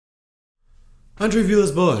André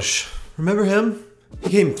Villas-Boas, remember him? He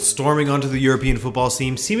came storming onto the European football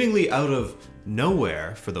scene seemingly out of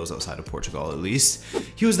nowhere, for those outside of Portugal at least.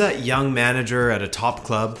 He was that young manager at a top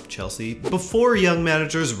club, Chelsea, before young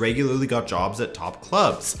managers regularly got jobs at top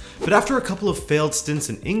clubs. But after a couple of failed stints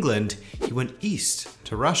in England, he went east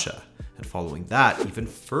to Russia, and following that, even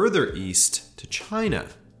further east to China.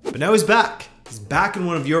 But now he's back. He's back in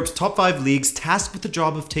one of Europe's top 5 leagues, tasked with the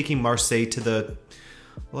job of taking Marseille to the,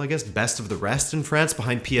 well, I guess best of the rest in France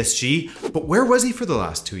behind PSG. But where was he for the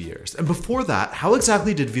last 2 years? And before that, how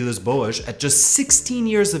exactly did Villas-Boas, at just 16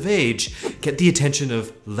 years of age, get the attention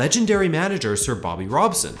of legendary manager Sir Bobby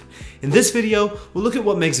Robson? In this video, we'll look at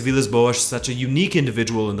what makes Villas-Boas such a unique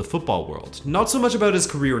individual in the football world. Not so much about his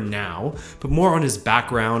career now, but more on his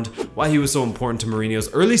background, why he was so important to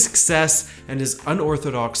Mourinho's early success, and his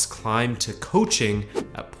unorthodox climb to coaching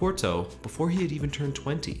at Porto before he had even turned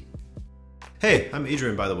 20. Hey, I'm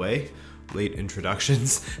Adrian, by the way. Late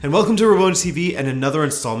introductions. And welcome to Rabona TV and another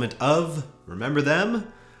installment of Remember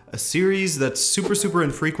Them? A series that's super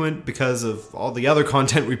infrequent because of all the other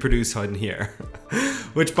content we produce on here.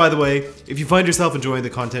 Which, by the way, if you find yourself enjoying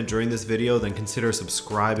the content during this video, then consider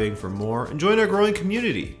subscribing for more and join our growing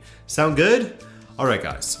community. Sound good? Alright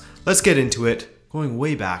guys, let's get into it, going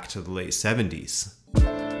way back to the late 70s.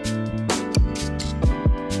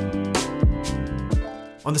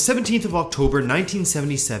 On the 17th of October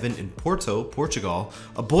 1977 in Porto, Portugal,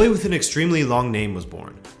 a boy with an extremely long name was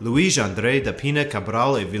born. Luís André da Pina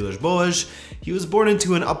Cabral e Villas-Boas. He was born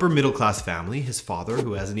into an upper middle class family. His father,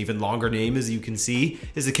 who has an even longer name as you can see,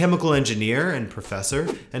 is a chemical engineer and professor,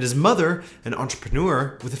 and his mother, an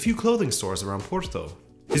entrepreneur with a few clothing stores around Porto.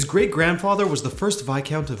 His great-grandfather was the first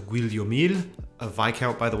Viscount of Guilhomil. A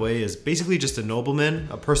Viscount, by the way, is basically just a nobleman,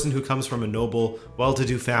 a person who comes from a noble,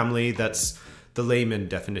 well-to-do family. That's the layman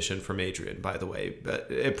definition from Adrian, by the way, but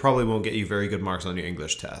it probably won't get you very good marks on your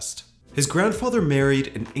English test. His grandfather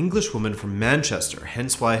married an English woman from Manchester,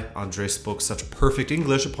 hence why André spoke such perfect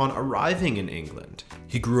English upon arriving in England.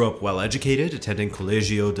 He grew up well educated, attending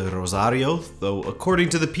Colegio de Rosario, though according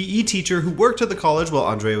to the PE teacher who worked at the college while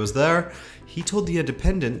André was there, he told The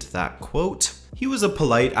Independent that, quote, he was a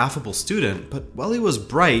polite, affable student, but while he was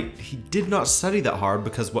bright, he did not study that hard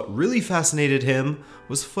because what really fascinated him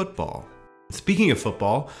was football. Speaking of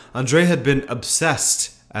football, André had been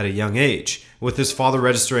obsessed at a young age, with his father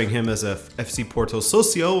registering him as a FC Porto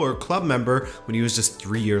socio or club member when he was just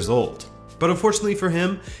 3 years old. But unfortunately for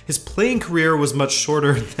him, his playing career was much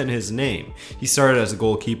shorter than his name. He started as a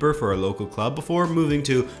goalkeeper for a local club before moving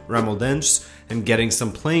to Rabona and getting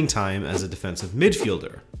some playing time as a defensive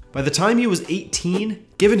midfielder. By the time he was 18,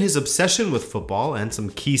 given his obsession with football and some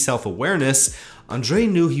key self-awareness,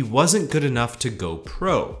 André knew he wasn't good enough to go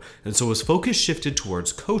pro, and so his focus shifted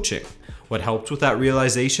towards coaching. What helped with that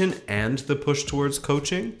realization and the push towards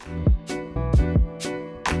coaching?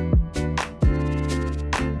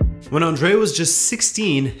 When André was just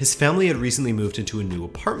 16, his family had recently moved into a new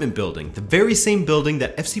apartment building, the very same building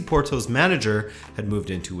that FC Porto's manager had moved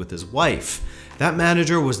into with his wife. That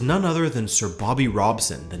manager was none other than Sir Bobby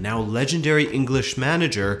Robson, the now legendary English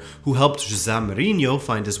manager who helped José Mourinho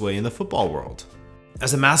find his way in the football world.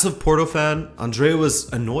 As a massive Porto fan, André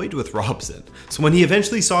was annoyed with Robson, so when he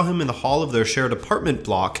eventually saw him in the hall of their shared apartment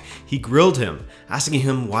block, he grilled him, asking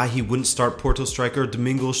him why he wouldn't start Porto striker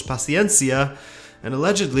Domingos Paciencia, and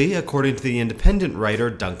allegedly, according to the Independent writer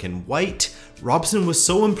Duncan White, Robson was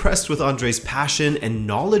so impressed with André's passion and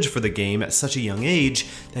knowledge for the game at such a young age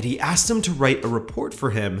that he asked him to write a report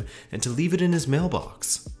for him and to leave it in his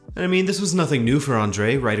mailbox. And I mean, this was nothing new for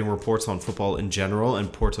André. Writing reports on football in general,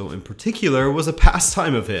 and Porto in particular, was a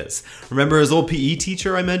pastime of his. Remember his old PE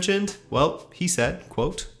teacher I mentioned? Well, he said,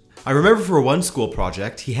 quote, I remember for one school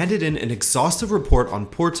project, he handed in an exhaustive report on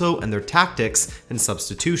Porto and their tactics and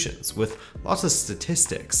substitutions, with lots of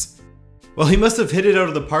statistics. Well, he must have hit it out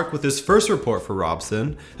of the park with his first report for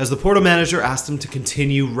Robson, as the Porto manager asked him to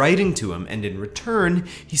continue writing to him, and in return,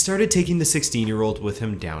 he started taking the 16-year-old with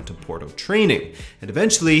him down to Porto training, and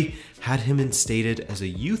eventually had him instated as a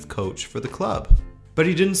youth coach for the club. But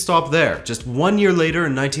he didn't stop there. Just 1 year later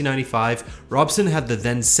in 1995, Robson had the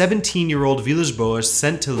then 17-year-old Villas-Boas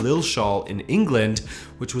sent to Lilleshall in England,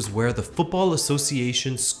 which was where the Football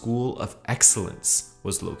Association School of Excellence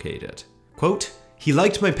was located. Quote, he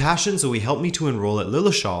liked my passion, so he helped me to enroll at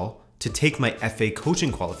Lilleshall to take my FA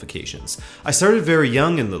coaching qualifications. I started very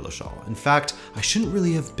young in Lilleshall. In fact, I shouldn't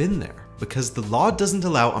really have been there because the law doesn't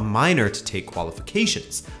allow a minor to take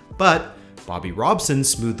qualifications. But Bobby Robson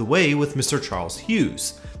smoothed the way with Mr. Charles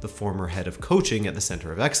Hughes, the former head of coaching at the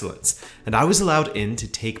Centre of Excellence, and I was allowed in to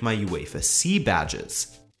take my UEFA C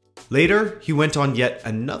badges. Later, he went on yet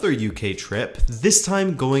another UK trip, this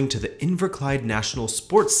time going to the Inverclyde National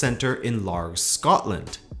Sports Centre in Largs,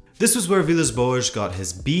 Scotland. This was where Villas-Boas got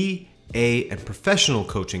his B, A, and professional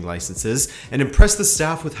coaching licenses and impressed the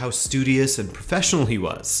staff with how studious and professional he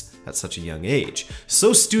was at such a young age.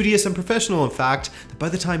 So studious and professional, in fact, that by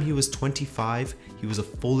the time he was 25, he was a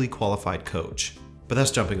fully qualified coach. But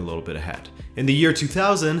that's jumping a little bit ahead. In the year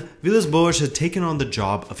 2000, Villas-Boas had taken on the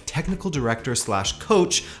job of technical director /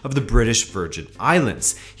 coach of the British Virgin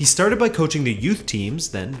Islands. He started by coaching the youth teams,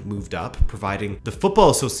 then moved up, providing the Football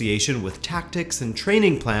Association with tactics and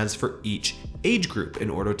training plans for each age group in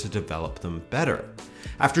order to develop them better.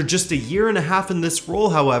 After just a year and a half in this role,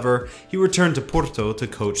 however, he returned to Porto to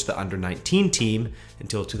coach the under-19 team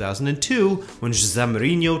until 2002, when José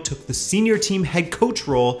Mourinho took the senior team head coach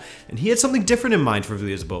role, and he had something different in mind for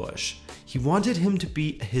Villas-Boas. He wanted him to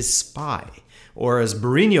be his spy, or as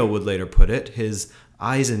Mourinho would later put it, his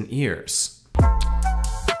eyes and ears.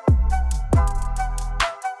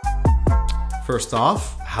 First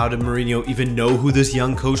off, how did Mourinho even know who this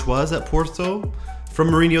young coach was at Porto? From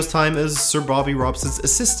Mourinho's time as Sir Bobby Robson's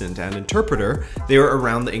assistant and interpreter, they were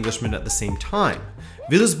around the Englishman at the same time.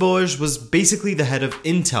 Villas-Boas was basically the head of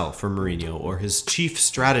intel for Mourinho, or his chief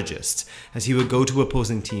strategist, as he would go to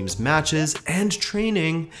opposing teams' matches and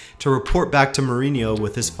training to report back to Mourinho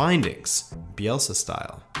with his findings, Bielsa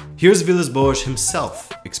style. Here's Villas-Boas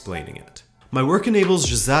himself explaining it. My work enables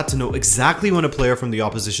José to know exactly when a player from the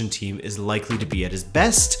opposition team is likely to be at his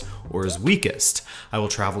best or his weakest. I will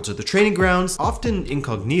travel to the training grounds, often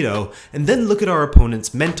incognito, and then look at our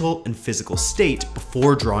opponent's mental and physical state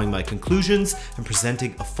before drawing my conclusions and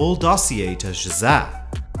presenting a full dossier to José.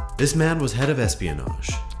 This man was head of espionage.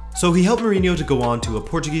 So he helped Mourinho to go on to a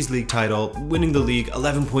Portuguese league title, winning the league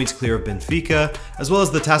 11 points clear of Benfica, as well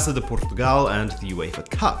as the Taça de Portugal and the UEFA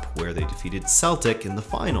Cup, where they defeated Celtic in the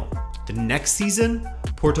final. The next season,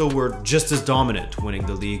 Porto were just as dominant, winning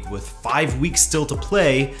the league with 5 weeks still to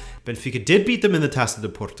play. Benfica did beat them in the Taça de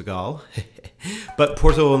Portugal, but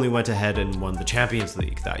Porto only went ahead and won the Champions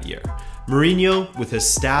League that year. Mourinho, with his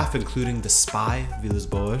staff, including the spy,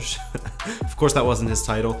 Villas-Boas, of course that wasn't his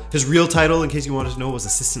title. His real title, in case you wanted to know, was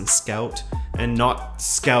assistant scout, and not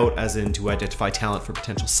scout as in to identify talent for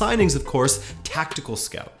potential signings, of course, tactical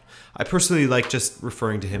scout. I personally like just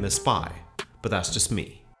referring to him as spy, but that's just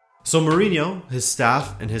me. So Mourinho, his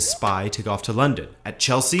staff, and his spy take off to London. At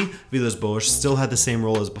Chelsea, Villas-Boas still had the same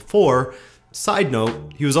role as before. Side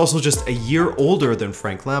note, he was also just a year older than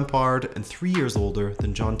Frank Lampard and 3 years older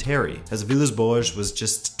than John Terry, as Villas-Boas was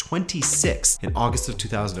just 26 in August of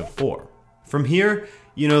 2004. From here,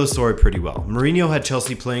 you know the story pretty well. Mourinho had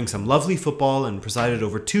Chelsea playing some lovely football and presided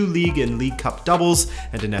over 2 League and League Cup doubles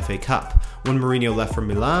and an FA Cup. When Mourinho left for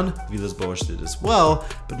Milan, Villas-Boas did as well,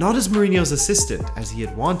 but not as Mourinho's assistant as he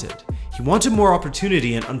had wanted. He wanted more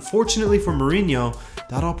opportunity, and unfortunately for Mourinho,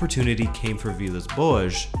 that opportunity came for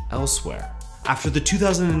Villas-Boas elsewhere. After the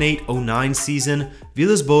 2008-09 season,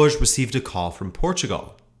 Villas-Boas received a call from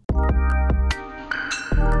Portugal.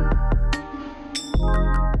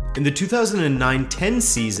 In the 2009-10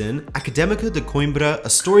 season, Académica de Coimbra, a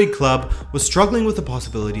storied club, was struggling with the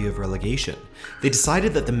possibility of relegation. They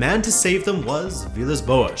decided that the man to save them was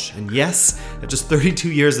Villas-Boas, and yes, at just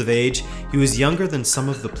 32 years of age, he was younger than some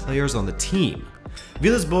of the players on the team.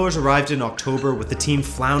 Villas-Boas arrived in October with the team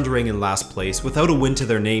floundering in last place without a win to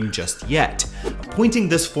their name just yet. Appointing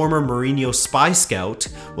this former Mourinho spy scout,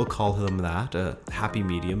 we'll call him that, a happy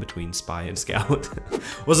medium between spy and scout,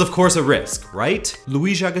 was of course a risk, right?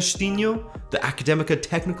 Luís Agostinho, the Académica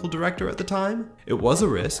technical director at the time? It was a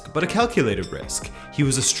risk, but a calculated risk. He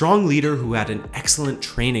was a strong leader who had an excellent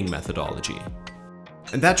training methodology.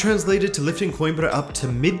 And that translated to lifting Coimbra up to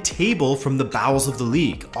mid-table from the bowels of the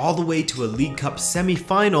league, all the way to a League Cup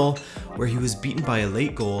semi-final, where he was beaten by a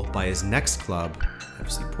late goal by his next club,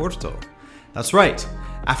 FC Porto. That's right,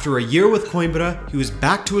 after a year with Coimbra, he was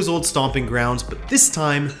back to his old stomping grounds, but this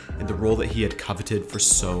time in the role that he had coveted for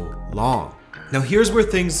so long. Now here's where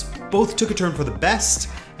things both took a turn for the best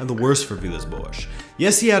and the worst for Villas-Boas.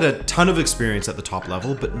 Yes, he had a ton of experience at the top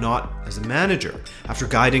level, but not as a manager. After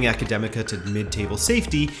guiding Académica to mid-table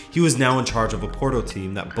safety, he was now in charge of a Porto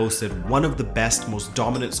team that boasted one of the best, most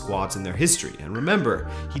dominant squads in their history. And remember,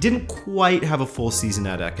 he didn't quite have a full season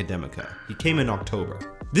at Académica. He came in October.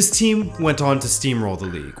 This team went on to steamroll the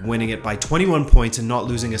league, winning it by 21 points and not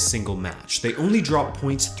losing a single match. They only dropped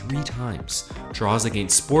points 3 times. Draws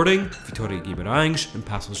against Sporting, Vitória Guimarães, and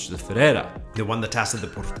Paços de Ferreira. They won the Taça de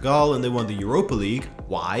Portugal and they won the Europa League.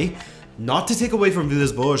 Why? Not to take away from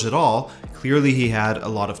Villas-Boas at all. Clearly he had a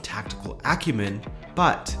lot of tactical acumen,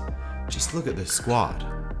 but just look at this squad.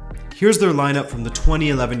 Here's their lineup from the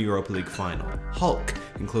 2011 Europa League final. Hulk,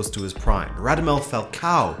 in close to his prime. Radamel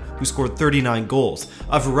Falcao, who scored 39 goals.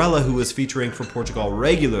 Varela, who was featuring for Portugal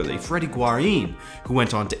regularly. Freddy Guarín, who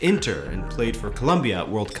went on to Inter and played for Colombia at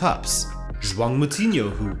World Cups. João Moutinho,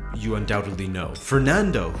 who you undoubtedly know.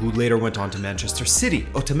 Fernando, who later went on to Manchester City.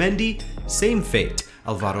 Otamendi, same fate.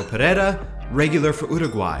 Alvaro Pereira, regular for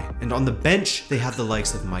Uruguay. And on the bench, they have the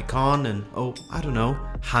likes of Maicon and, I don't know,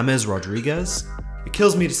 James Rodriguez. It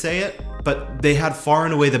kills me to say it, but they had far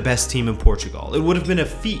and away the best team in Portugal. It would have been a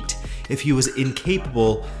feat if he was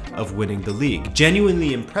incapable of winning the league.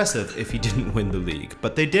 Genuinely impressive if he didn't win the league,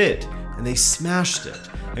 but they did, and they smashed it,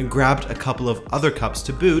 and grabbed a couple of other cups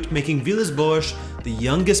to boot, making Villas-Boas the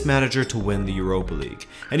youngest manager to win the Europa League.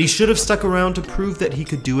 And he should have stuck around to prove that he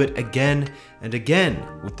could do it again and again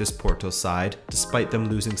with this Porto side, despite them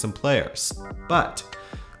losing some players. But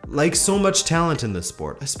like so much talent in this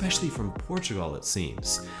sport, especially from Portugal it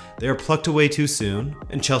seems, they are plucked away too soon,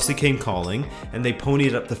 and Chelsea came calling, and they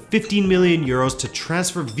ponied up the 15 million euros to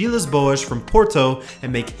transfer Villas-Boas from Porto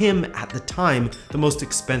and make him, at the time, the most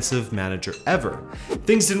expensive manager ever.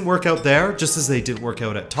 Things didn't work out there, just as they didn't work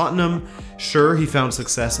out at Tottenham. Sure, he found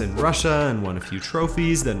success in Russia and won a few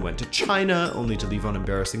trophies, then went to China, only to leave on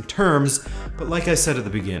embarrassing terms, but like I said at the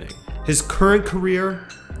beginning, his current career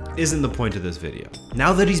isn't the point of this video.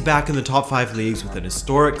 Now that he's back in the top 5 leagues with an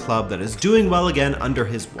historic club that is doing well again under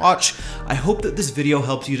his watch, I hope that this video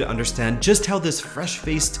helps you to understand just how this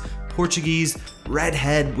fresh-faced Portuguese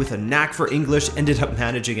redhead with a knack for English ended up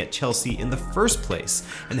managing at Chelsea in the first place,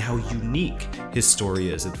 and how unique his story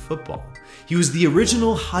is in football. He was the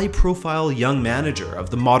original high-profile young manager of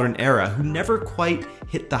the modern era who never quite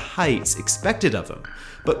hit the heights expected of him.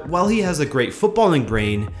 But while he has a great footballing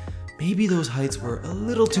brain, maybe those heights were a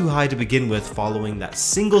little too high to begin with following that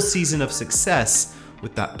single season of success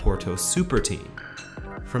with that Porto super team.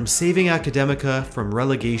 From saving Academica from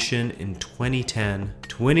relegation in 2010,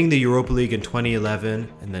 to winning the Europa League in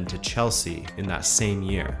 2011, and then to Chelsea in that same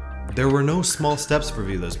year, there were no small steps for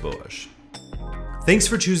Villas-Boas. Thanks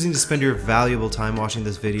for choosing to spend your valuable time watching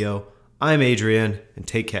this video. I'm Adrian, and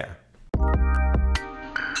take care.